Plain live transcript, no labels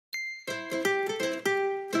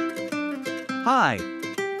Hi!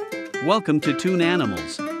 Welcome to Toon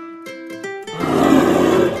Animals.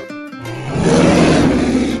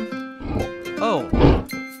 Oh!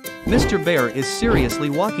 Mr. Bear is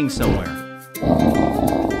seriously walking somewhere.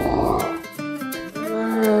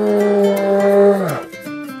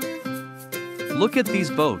 Look at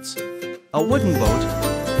these boats. A wooden boat,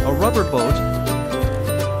 a rubber boat,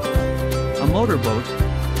 a motorboat,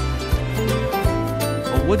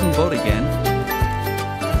 a wooden boat again,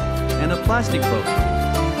 and a plastic boat.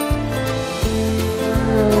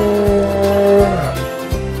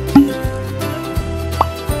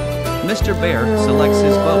 Mr. Bear selects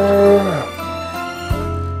his boat.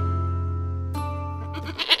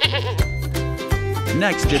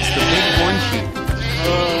 Next, it's the big horn sheep.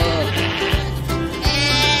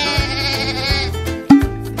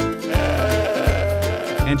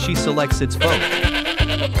 And she selects its boat.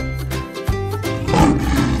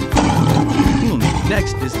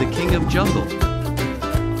 Next is the king of jungle.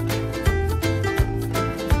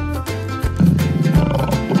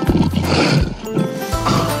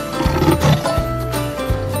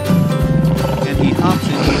 And he hops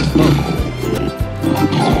into his boat.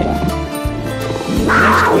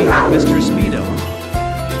 Next we have Mr. Speedo.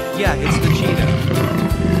 Yeah, it's the cheetah.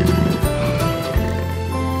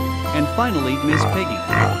 And finally, Miss Piggy.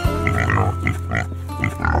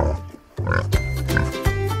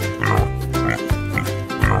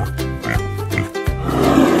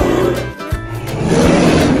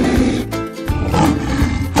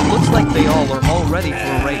 Looks like they all are all ready for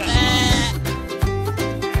a race.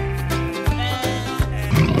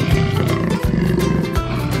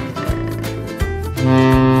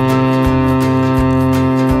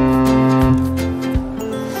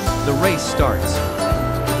 The race starts.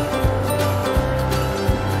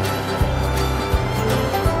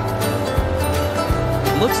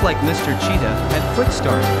 Looks like Mr. Cheetah had quick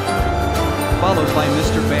start, followed by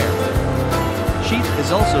Mr. Bear. Sheep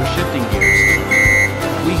is also shifting gears.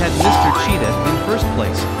 We had Mr. Cheetah in first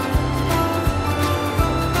place.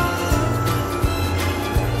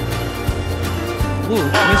 Woo,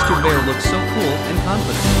 Mr. Bear looks so cool and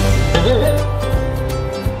confident.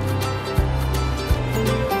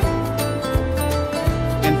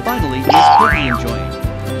 And finally, Miss Piggy enjoying.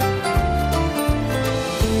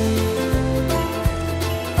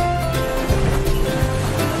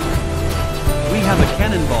 We have a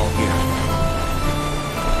cannonball here.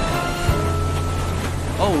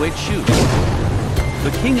 Oh, it shoots.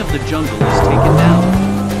 The king of the jungle is taken down.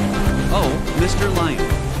 Oh, Mr. Lion.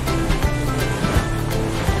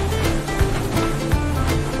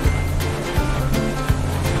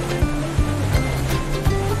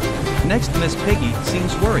 Next, Miss Piggy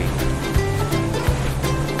seems worried.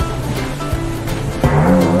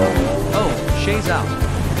 Oh, Shay's out.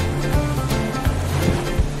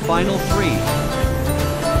 Final 3.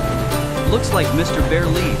 Looks like Mr. Bear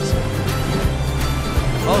leads.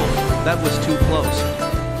 Oh, that was too close.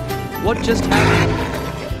 What just happened?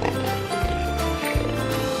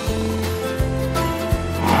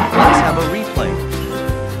 Let's have a replay.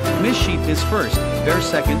 Miss Sheep is first, Bear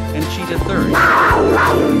second, and Cheetah third.